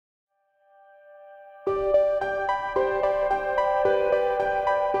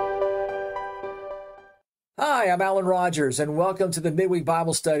Hi, I'm Alan Rogers, and welcome to the Midweek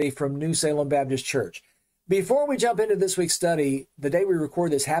Bible Study from New Salem Baptist Church. Before we jump into this week's study, the day we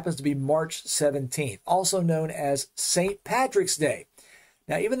record this happens to be March 17th, also known as St. Patrick's Day.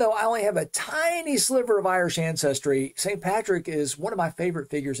 Now, even though I only have a tiny sliver of Irish ancestry, St. Patrick is one of my favorite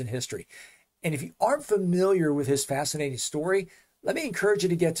figures in history. And if you aren't familiar with his fascinating story, let me encourage you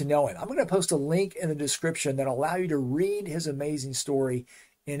to get to know him. I'm going to post a link in the description that'll allow you to read his amazing story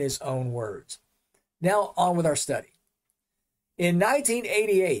in his own words. Now, on with our study. In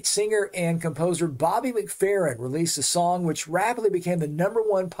 1988, singer and composer Bobby McFerrin released a song which rapidly became the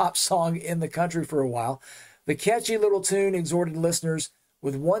 #1 pop song in the country for a while. The catchy little tune exhorted listeners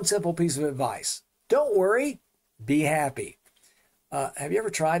with one simple piece of advice: don't worry, be happy. Have you ever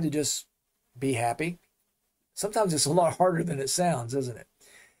tried to just be happy? Sometimes it's a lot harder than it sounds, isn't it?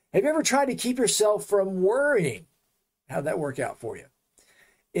 Have you ever tried to keep yourself from worrying? How'd that work out for you?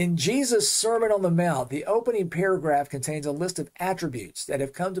 In Jesus' Sermon on the Mount, the opening paragraph contains a list of attributes that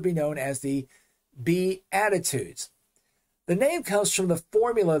have come to be known as the Beatitudes. The name comes from the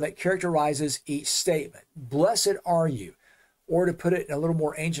formula that characterizes each statement. Blessed are you, or to put it in a little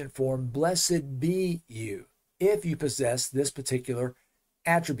more ancient form, blessed be you, if you possess this particular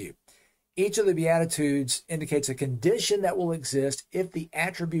attribute. Each of the Beatitudes indicates a condition that will exist if the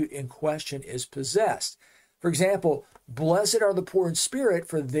attribute in question is possessed. For example, blessed are the poor in spirit,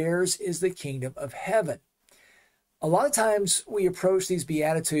 for theirs is the kingdom of heaven. A lot of times we approach these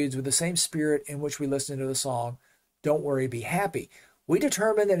Beatitudes with the same spirit in which we listen to the song, Don't Worry, Be Happy. We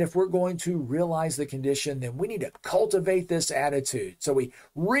determine that if we're going to realize the condition, then we need to cultivate this attitude. So we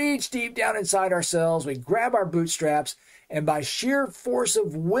reach deep down inside ourselves, we grab our bootstraps, and by sheer force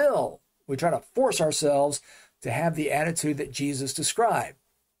of will, we try to force ourselves to have the attitude that Jesus described.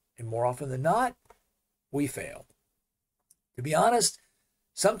 And more often than not, we fail. To be honest,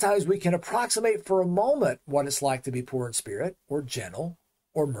 sometimes we can approximate for a moment what it's like to be poor in spirit, or gentle,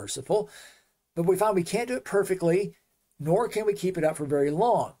 or merciful, but we find we can't do it perfectly, nor can we keep it up for very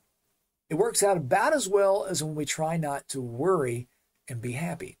long. It works out about as well as when we try not to worry and be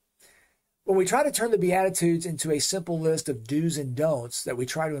happy. When we try to turn the Beatitudes into a simple list of do's and don'ts that we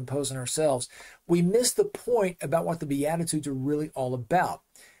try to impose on ourselves, we miss the point about what the Beatitudes are really all about.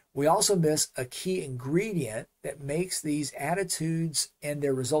 We also miss a key ingredient that makes these attitudes and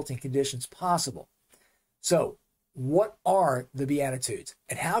their resulting conditions possible. So, what are the Beatitudes,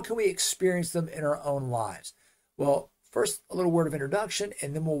 and how can we experience them in our own lives? Well, first, a little word of introduction,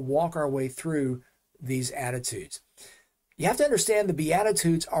 and then we'll walk our way through these attitudes. You have to understand the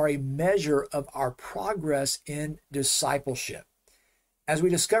Beatitudes are a measure of our progress in discipleship. As we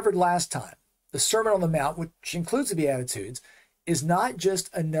discovered last time, the Sermon on the Mount, which includes the Beatitudes, is not just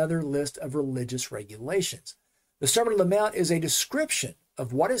another list of religious regulations. The Sermon on the Mount is a description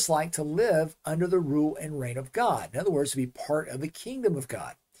of what it's like to live under the rule and reign of God. In other words, to be part of the kingdom of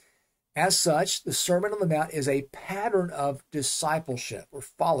God. As such, the Sermon on the Mount is a pattern of discipleship or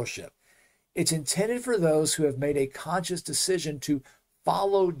followership. It's intended for those who have made a conscious decision to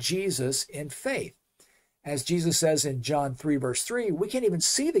follow Jesus in faith. As Jesus says in John 3, verse 3, we can't even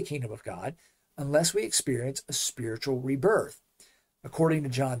see the kingdom of God unless we experience a spiritual rebirth. According to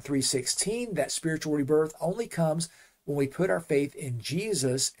John 3:16, that spiritual rebirth only comes when we put our faith in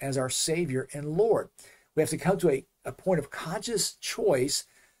Jesus as our Savior and Lord. We have to come to a point of conscious choice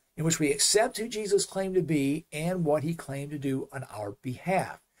in which we accept who Jesus claimed to be and what he claimed to do on our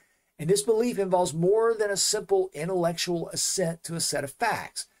behalf. And this belief involves more than a simple intellectual assent to a set of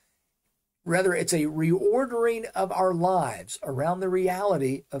facts. Rather, it's a reordering of our lives around the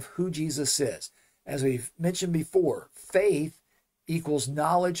reality of who Jesus is. As we've mentioned before, faith equals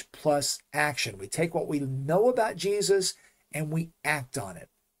knowledge plus action. We take what we know about Jesus and we act on it.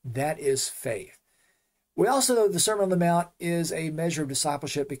 That is faith. We also know the Sermon on the Mount is a measure of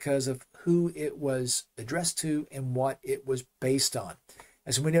discipleship because of who it was addressed to and what it was based on.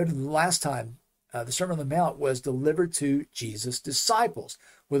 As we noted last time, the Sermon on the Mount was delivered to Jesus' disciples,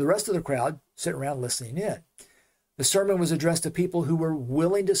 with the rest of the crowd sitting around listening in. The sermon was addressed to people who were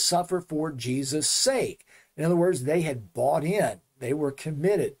willing to suffer for Jesus' sake. In other words, they had bought in. They were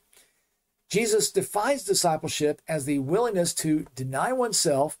committed. Jesus defines discipleship as the willingness to deny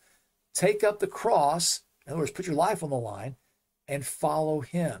oneself, take up the cross, in other words, put your life on the line, and follow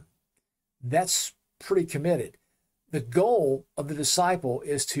him. That's pretty committed. The goal of the disciple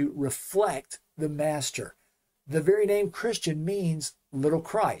is to reflect the master. The very name Christian means little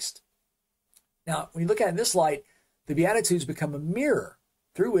Christ. Now, when you look at it in this light, the Beatitudes become a mirror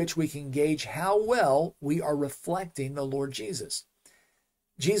through which we can gauge how well we are reflecting the Lord Jesus.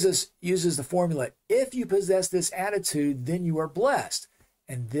 Jesus uses the formula, if you possess this attitude, then you are blessed.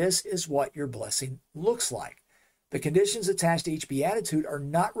 And this is what your blessing looks like. The conditions attached to each beatitude are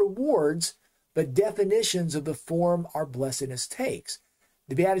not rewards, but definitions of the form our blessedness takes.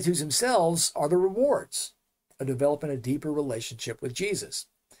 The beatitudes themselves are the rewards of developing a deeper relationship with Jesus.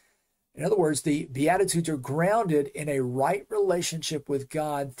 In other words, the beatitudes are grounded in a right relationship with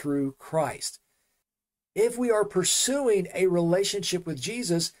God through Christ. If we are pursuing a relationship with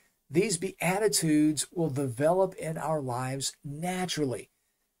Jesus, these beatitudes will develop in our lives naturally.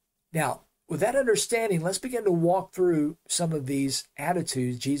 Now, with that understanding, let's begin to walk through some of these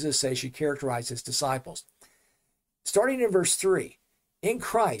attitudes Jesus says should characterize his disciples. Starting in verse 3, in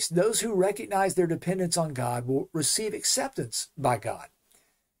Christ, those who recognize their dependence on God will receive acceptance by God.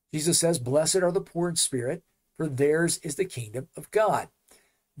 Jesus says, blessed are the poor in spirit, for theirs is the kingdom of God.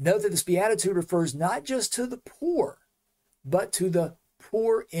 Note that this beatitude refers not just to the poor, but to the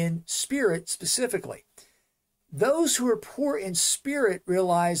poor in spirit specifically. Those who are poor in spirit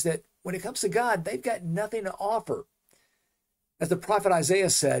realize that when it comes to God, they've got nothing to offer. As the prophet Isaiah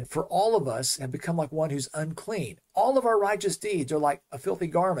said, for all of us have become like one who's unclean. All of our righteous deeds are like a filthy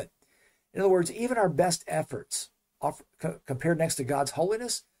garment. In other words, even our best efforts compared next to God's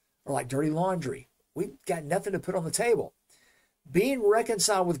holiness are like dirty laundry. We've got nothing to put on the table. Being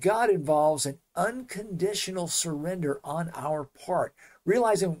reconciled with God involves an unconditional surrender on our part.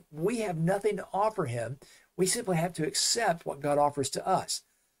 Realizing we have nothing to offer him, we simply have to accept what God offers to us.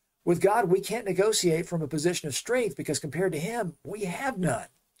 With God, we can't negotiate from a position of strength because compared to him, we have none.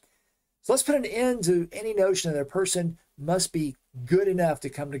 So let's put an end to any notion that a person must be good enough to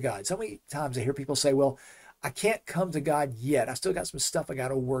come to God. So many times I hear people say, well, I can't come to God yet. I still got some stuff I got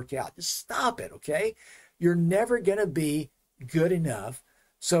to work out. Just stop it, okay? You're never going to be good enough.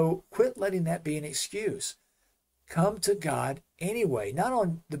 So quit letting that be an excuse. Come to God anyway, not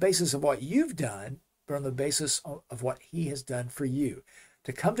on the basis of what you've done, but on the basis of what he has done for you.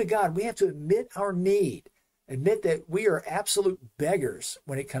 To come to God, we have to admit our need, admit that we are absolute beggars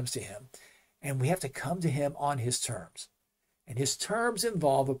when it comes to him, and we have to come to him on his terms. And his terms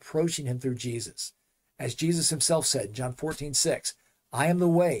involve approaching him through Jesus. As Jesus himself said in John 14:6, I am the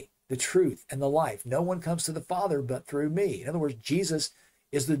way, the truth, and the life. No one comes to the Father but through me. In other words, Jesus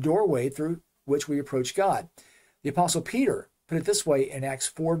is the doorway through which we approach God. The Apostle Peter put it this way in Acts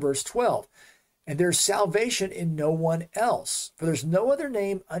 4, verse 12, and there's salvation in no one else, for there's no other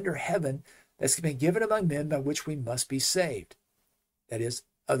name under heaven that's been given among men by which we must be saved. That is,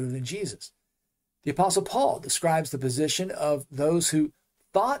 other than Jesus. The Apostle Paul describes the position of those who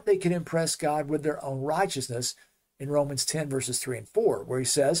thought they could impress God with their own righteousness in Romans 10, verses 3 and 4, where he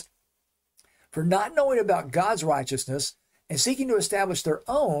says, for not knowing about God's righteousness and seeking to establish their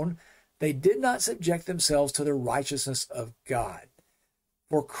own, they did not subject themselves to the righteousness of God.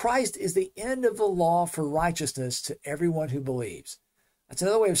 For Christ is the end of the law for righteousness to everyone who believes. That's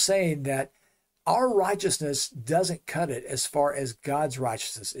another way of saying that our righteousness doesn't cut it as far as God's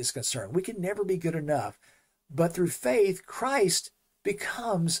righteousness is concerned. We can never be good enough. But through faith, Christ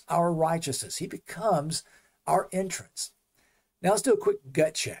becomes our righteousness. He becomes our entrance. Now let's do a quick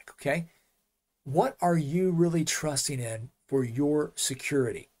gut check, okay? What are you really trusting in for your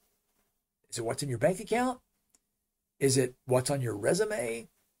security? Is it what's in your bank account? Is it what's on your resume?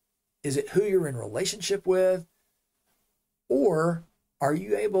 Is it who you're in relationship with? Or are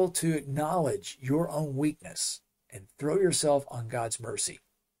you able to acknowledge your own weakness and throw yourself on God's mercy?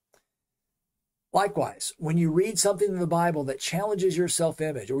 Likewise, when you read something in the Bible that challenges your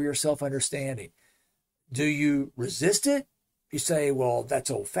self-image or your self-understanding, do you resist it? You say, well, that's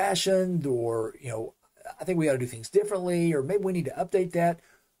old-fashioned, or, I think we ought to do things differently, or maybe we need to update that.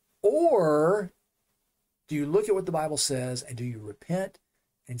 Or do you look at what the Bible says and do you repent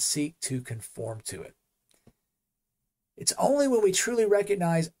and seek to conform to it? It's only when we truly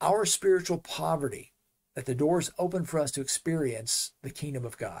recognize our spiritual poverty that the doors open for us to experience the kingdom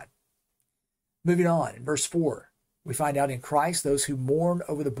of God. Moving on, in verse 4, we find out in Christ, those who mourn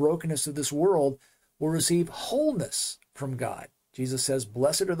over the brokenness of this world will receive wholeness from God. Jesus says,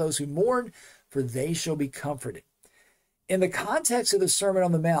 blessed are those who mourn, for they shall be comforted. In the context of the Sermon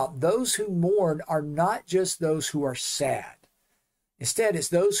on the Mount, those who mourn are not just those who are sad. Instead, it's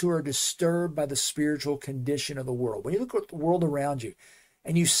those who are disturbed by the spiritual condition of the world. When you look at the world around you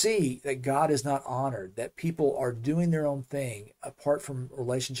and you see that God is not honored, that people are doing their own thing apart from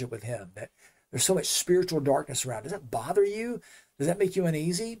relationship with him, that there's so much spiritual darkness around, does that bother you? Does that make you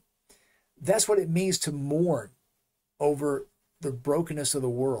uneasy? That's what it means to mourn over the brokenness of the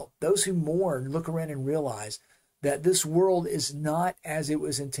world. Those who mourn look around and realize that this world is not as it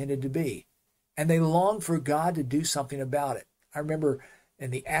was intended to be, and they long for God to do something about it. I remember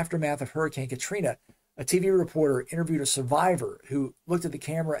in the aftermath of Hurricane Katrina, a TV reporter interviewed a survivor who looked at the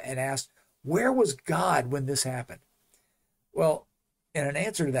camera and asked, Where was God when this happened? Well, in an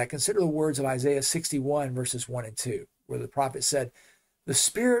answer to that, consider the words of Isaiah 61, verses 1 and 2, where the prophet said, "The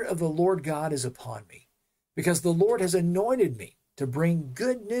Spirit of the Lord God is upon me, because the Lord has anointed me to bring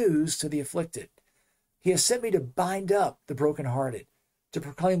good news to the afflicted. He has sent me to bind up the brokenhearted, to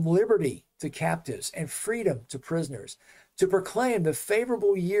proclaim liberty to captives and freedom to prisoners, to proclaim the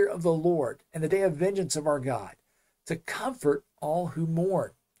favorable year of the Lord and the day of vengeance of our God, to comfort all who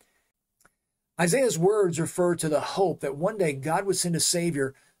mourn." Isaiah's words refer to the hope that one day God would send a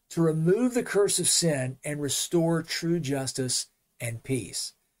Savior to remove the curse of sin and restore true justice and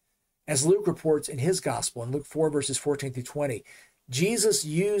peace. As Luke reports in his gospel, in Luke 4, verses 14 through 20, Jesus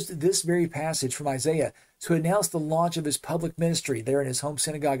used this very passage from Isaiah to announce the launch of his public ministry there in his home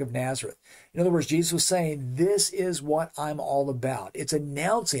synagogue of Nazareth. In other words, Jesus was saying, this is what I'm all about. It's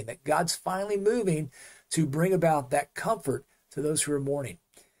announcing that God's finally moving to bring about that comfort to those who are mourning.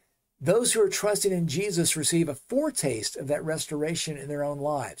 Those who are trusting in Jesus receive a foretaste of that restoration in their own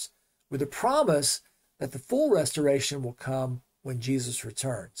lives, with the promise that the full restoration will come when Jesus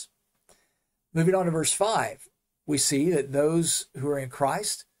returns. Moving on to verse 5, we see that those who are in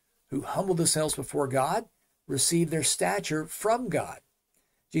Christ, who humble themselves before God, receive their stature from God.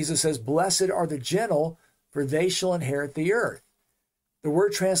 Jesus says, "Blessed are the gentle, for they shall inherit the earth." The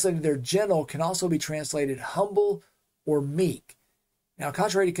word translated there, gentle, can also be translated humble or meek. Now,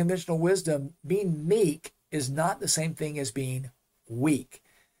 contrary to conventional wisdom, being meek is not the same thing as being weak.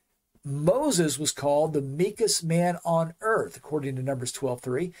 Moses was called the meekest man on earth, according to Numbers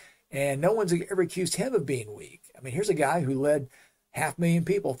 12:3, and no one's ever accused him of being weak. I mean, here's a guy who led 500,000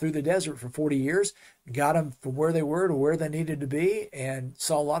 people through the desert for 40 years, got them from where they were to where they needed to be, and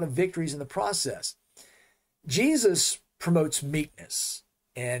saw a lot of victories in the process. Jesus promotes meekness,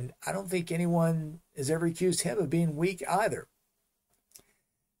 and I don't think anyone has ever accused him of being weak either.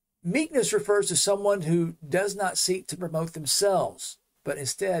 Meekness refers to someone who does not seek to promote themselves, but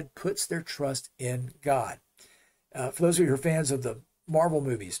instead puts their trust in God. For those of you who are fans of the Marvel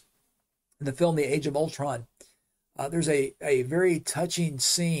movies, in the film The Age of Ultron, there's a very touching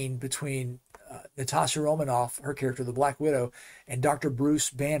scene between Natasha Romanoff, her character, the Black Widow, and Dr.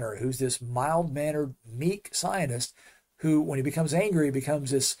 Bruce Banner, who's this mild-mannered, meek scientist who, when he becomes angry, becomes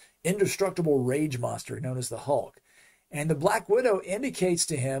this indestructible rage monster known as the Hulk. And the Black Widow indicates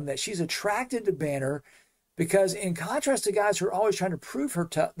to him that she's attracted to Banner because, in contrast to guys who are always trying to prove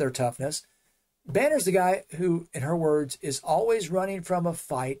their toughness, Banner's the guy who, in her words, is always running from a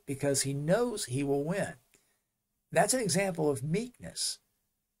fight because he knows he will win. That's an example of meekness.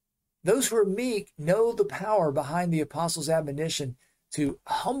 Those who are meek know the power behind the apostles' admonition to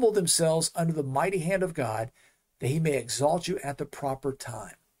humble themselves under the mighty hand of God, that he may exalt you at the proper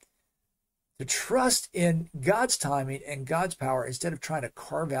time. To trust in God's timing and God's power instead of trying to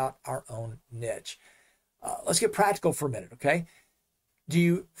carve out our own niche. Let's get practical for a minute, okay? Do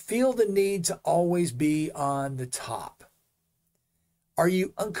you feel the need to always be on the top? Are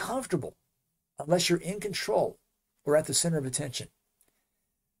you uncomfortable unless you're in control or at the center of attention?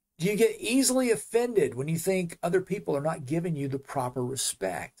 Do you get easily offended when you think other people are not giving you the proper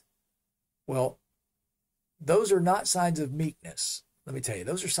respect? Well, those are not signs of meekness. Let me tell you,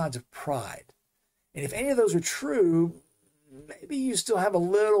 those are signs of pride. And if any of those are true, maybe you still have a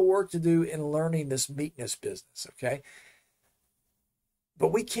little work to do in learning this meekness business, okay?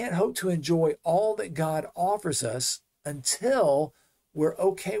 But we can't hope to enjoy all that God offers us until we're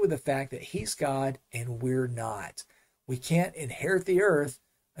okay with the fact that he's God and we're not. We can't inherit the earth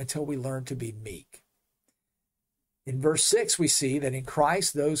until we learn to be meek. In verse 6, we see that in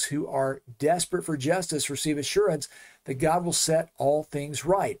Christ, those who are desperate for justice receive assurance that God will set all things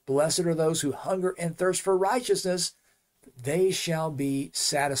right. Blessed are those who hunger and thirst for righteousness. They shall be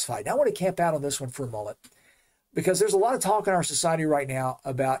satisfied. Now, I want to camp out on this one for a moment, because there's a lot of talk in our society right now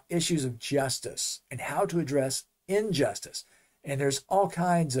about issues of justice and how to address injustice. And there's all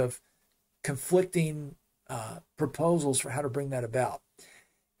kinds of conflicting proposals for how to bring that about.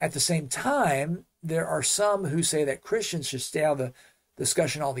 At the same time, there are some who say that Christians should stay out of the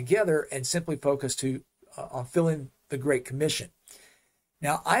discussion altogether and simply focus on filling the Great Commission.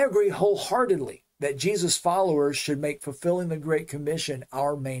 Now, I agree wholeheartedly that Jesus' followers should make fulfilling the Great Commission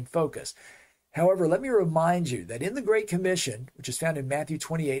our main focus. However, let me remind you that in the Great Commission, which is found in Matthew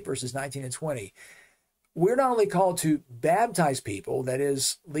 28, verses 19 and 20, we're not only called to baptize people, that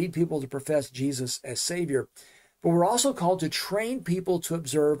is, lead people to profess Jesus as Savior, but we're also called to train people to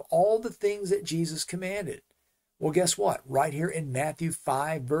observe all the things that Jesus commanded. Well, guess what? Right here in Matthew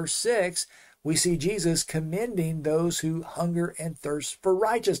 5, verse 6, we see Jesus commending those who hunger and thirst for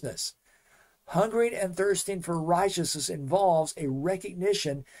righteousness. Hungering and thirsting for righteousness involves a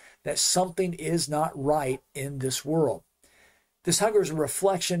recognition that something is not right in this world. This hunger is a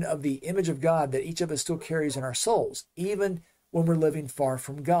reflection of the image of God that each of us still carries in our souls, even when we're living far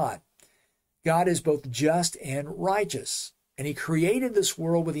from God. God is both just and righteous, and he created this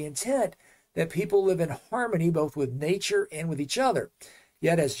world with the intent that people live in harmony both with nature and with each other.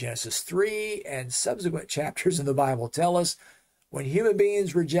 Yet, as Genesis 3 and subsequent chapters in the Bible tell us, when human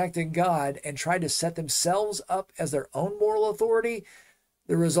beings rejected God and tried to set themselves up as their own moral authority,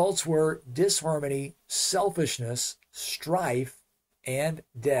 the results were disharmony, selfishness, strife, and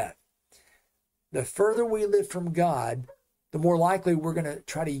death. The further we live from God, the more likely we're going to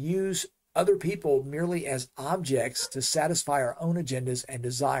try to use other people merely as objects to satisfy our own agendas and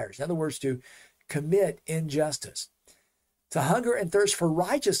desires. In other words, to commit injustice. To hunger and thirst for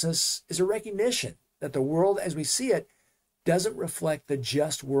righteousness is a recognition that the world as we see it doesn't reflect the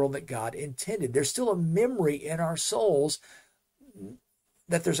just world that God intended. There's still a memory in our souls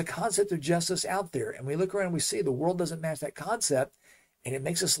that there's a concept of justice out there. And we look around and we see the world doesn't match that concept, and it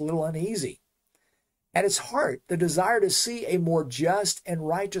makes us a little uneasy. At its heart, the desire to see a more just and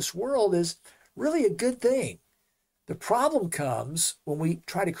righteous world is really a good thing. The problem comes when we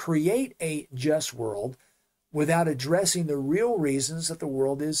try to create a just world without addressing the real reasons that the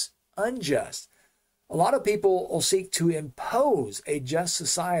world is unjust. A lot of people will seek to impose a just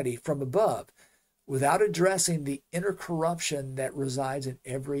society from above without addressing the inner corruption that resides in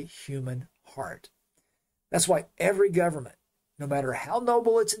every human heart. That's why every government, no matter how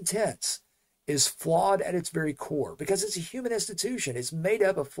noble its intents, is flawed at its very core, because it's a human institution. It's made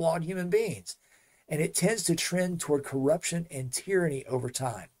up of flawed human beings, and it tends to trend toward corruption and tyranny over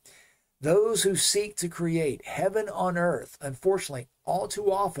time. Those who seek to create heaven on earth, unfortunately, all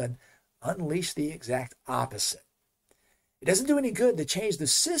too often unleash the exact opposite. It doesn't do any good to change the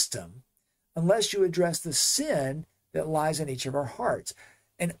system unless you address the sin that lies in each of our hearts.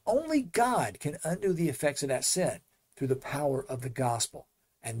 And only God can undo the effects of that sin through the power of the gospel.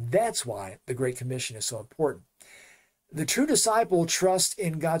 And that's why the Great Commission is so important. The true disciple trusts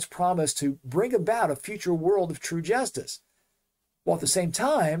in God's promise to bring about a future world of true justice. While at the same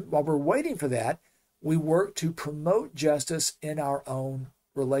time, while we're waiting for that, we work to promote justice in our own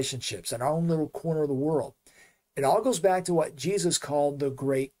relationships, in our own little corner of the world. It all goes back to what Jesus called the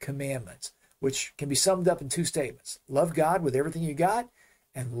Great Commandments, which can be summed up in two statements. Love God with everything you got,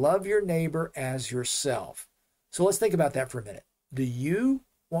 and love your neighbor as yourself. So let's think about that for a minute. Do you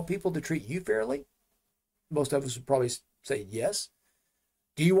want people to treat you fairly? Most of us would probably say yes.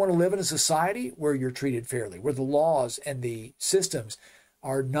 Do you want to live in a society where you're treated fairly, where the laws and the systems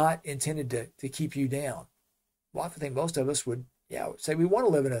are not intended to keep you down? Well, I think most of us would say we want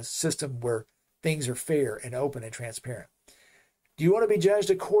to live in a system where things are fair and open and transparent. Do you want to be judged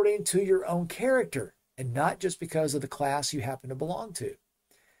according to your own character and not just because of the class you happen to belong to?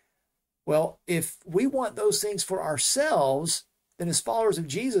 Well, if we want those things for ourselves, then as followers of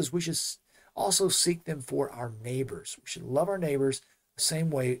Jesus, we should also seek them for our neighbors. We should love our neighbors the same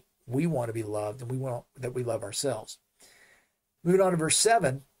way we want to be loved and we want that we love ourselves. Moving on to verse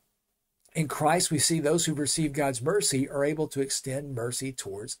 7, in Christ we see those who've received God's mercy are able to extend mercy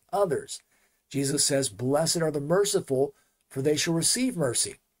towards others. Jesus says, "Blessed are the merciful, for they shall receive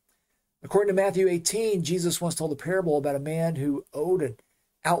mercy." According to Matthew 18, Jesus once told a parable about a man who owed an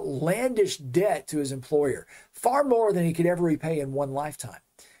outlandish debt to his employer, far more than he could ever repay in one lifetime.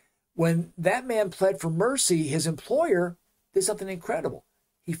 When that man pled for mercy, his employer did something incredible.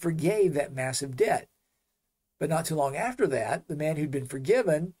 He forgave that massive debt. But not too long after that, the man who'd been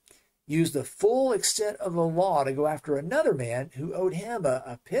forgiven used the full extent of the law to go after another man who owed him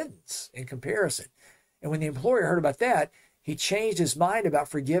a pittance in comparison. And when the employer heard about that, he changed his mind about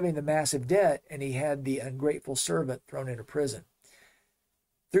forgiving the massive debt, and he had the ungrateful servant thrown into prison.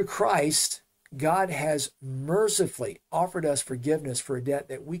 Through Christ, God has mercifully offered us forgiveness for a debt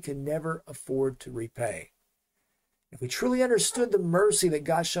that we can never afford to repay. If we truly understood the mercy that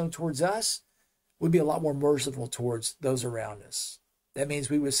God's shown towards us, we'd be a lot more merciful towards those around us. That means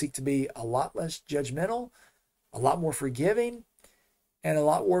we would seek to be a lot less judgmental, a lot more forgiving, and a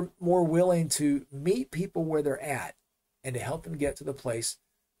lot more willing to meet people where they're at and to help them get to the place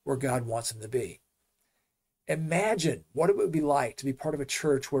where God wants them to be. Imagine what it would be like to be part of a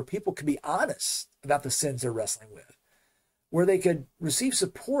church where people could be honest about the sins they're wrestling with, where they could receive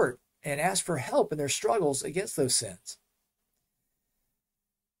support and ask for help in their struggles against those sins.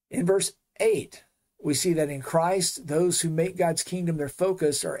 In verse 8, we see that in Christ, those who make God's kingdom their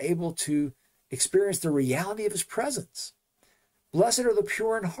focus are able to experience the reality of his presence. Blessed are the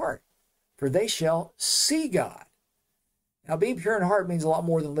pure in heart, for they shall see God. Now, being pure in heart means a lot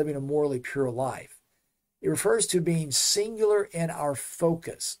more than living a morally pure life. It refers to being singular in our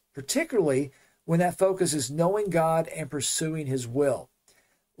focus, particularly when that focus is knowing God and pursuing his will.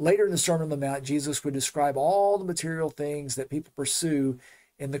 Later in the Sermon on the Mount, Jesus would describe all the material things that people pursue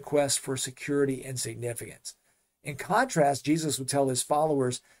in the quest for security and significance. In contrast, Jesus would tell his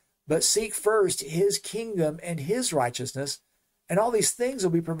followers, but seek first his kingdom and his righteousness, and all these things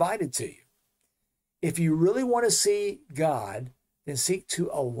will be provided to you. If you really want to see God, then seek to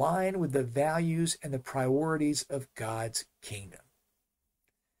align with the values and the priorities of God's kingdom.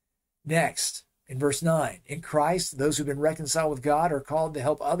 Next, in verse 9, in Christ, those who've been reconciled with God are called to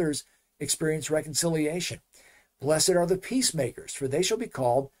help others experience reconciliation. Blessed are the peacemakers, for they shall be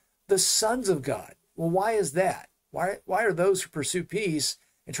called the sons of God. Well, why is that? Why are those who pursue peace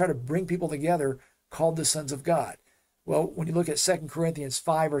and try to bring people together called the sons of God? Well, when you look at 2 Corinthians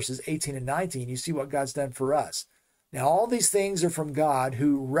 5, verses 18 and 19, you see what God's done for us. Now, all these things are from God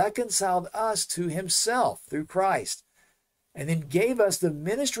who reconciled us to himself through Christ, and then gave us the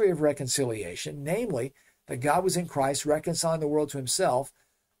ministry of reconciliation, namely, that God was in Christ reconciling the world to himself,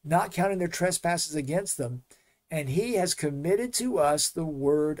 not counting their trespasses against them, and he has committed to us the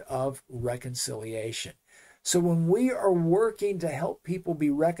word of reconciliation. So when we are working to help people be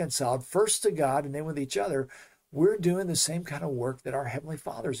reconciled, first to God and then with each other, we're doing the same kind of work that our Heavenly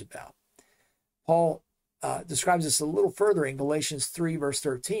Father's about. Paul describes this a little further in Galatians 3, verse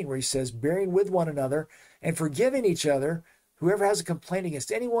 13, where he says, bearing with one another and forgiving each other, whoever has a complaint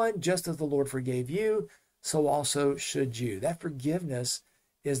against anyone, just as the Lord forgave you, so also should you. That forgiveness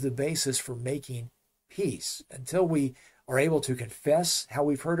is the basis for making peace. Until we are able to confess how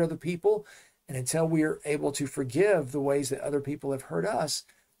we've hurt other people, and until we are able to forgive the ways that other people have hurt us,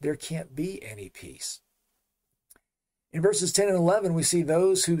 there can't be any peace. In verses 10 and 11, we see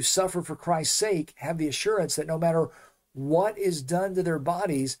those who suffer for Christ's sake have the assurance that no matter what is done to their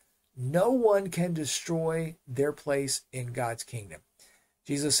bodies, no one can destroy their place in God's kingdom.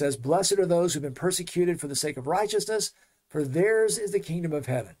 Jesus says, blessed are those who've been persecuted for the sake of righteousness, for theirs is the kingdom of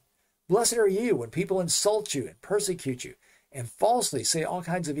heaven. Blessed are you when people insult you and persecute you and falsely say all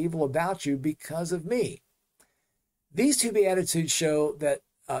kinds of evil about you because of me. These two Beatitudes show the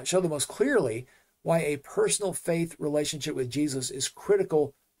most clearly why a personal faith relationship with Jesus is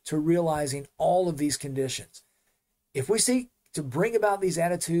critical to realizing all of these conditions. If we seek to bring about these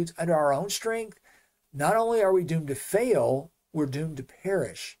attitudes under our own strength, not only are we doomed to fail, we're doomed to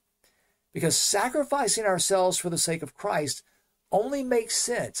perish. Because sacrificing ourselves for the sake of Christ only makes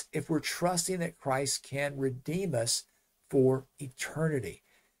sense if we're trusting that Christ can redeem us for eternity.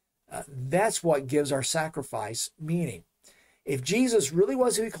 That's what gives our sacrifice meaning. If Jesus really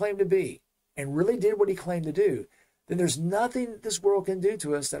was who he claimed to be and really did what he claimed to do, then there's nothing this world can do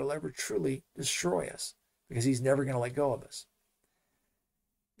to us that'll ever truly destroy us, because he's never going to let go of us.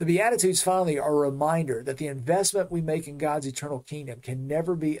 The Beatitudes, finally, are a reminder that the investment we make in God's eternal kingdom can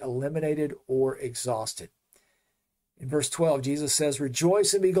never be eliminated or exhausted. In verse 12, Jesus says,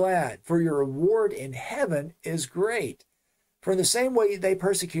 rejoice and be glad, for your reward in heaven is great. For in the same way they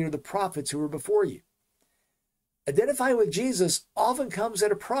persecuted the prophets who were before you. Identifying with Jesus often comes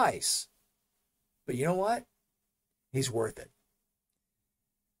at a price. But you know what? He's worth it.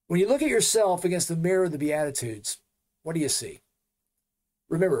 When you look at yourself against the mirror of the Beatitudes, what do you see?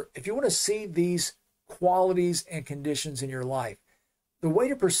 Remember, if you want to see these qualities and conditions in your life, the way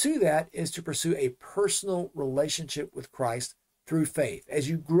to pursue that is to pursue a personal relationship with Christ through faith. As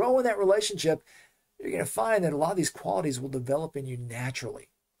you grow in that relationship, you're going to find that a lot of these qualities will develop in you naturally.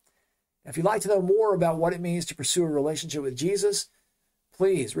 Now, if you'd like to know more about what it means to pursue a relationship with Jesus,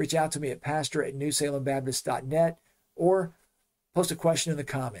 please reach out to me at pastor@newsalembaptist.net or post a question in the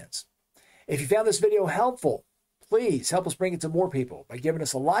comments. If you found this video helpful, please help us bring it to more people by giving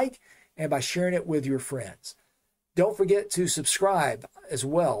us a like and by sharing it with your friends. Don't forget to subscribe as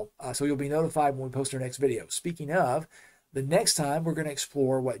well, so you'll be notified when we post our next video. Speaking of, the next time we're going to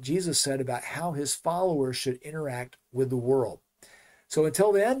explore what Jesus said about how his followers should interact with the world. So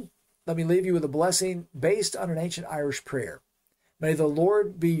until then, let me leave you with a blessing based on an ancient Irish prayer. May the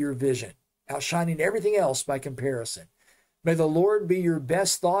Lord be your vision, outshining everything else by comparison. May the Lord be your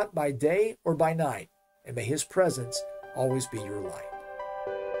best thought by day or by night, and may his presence always be your light.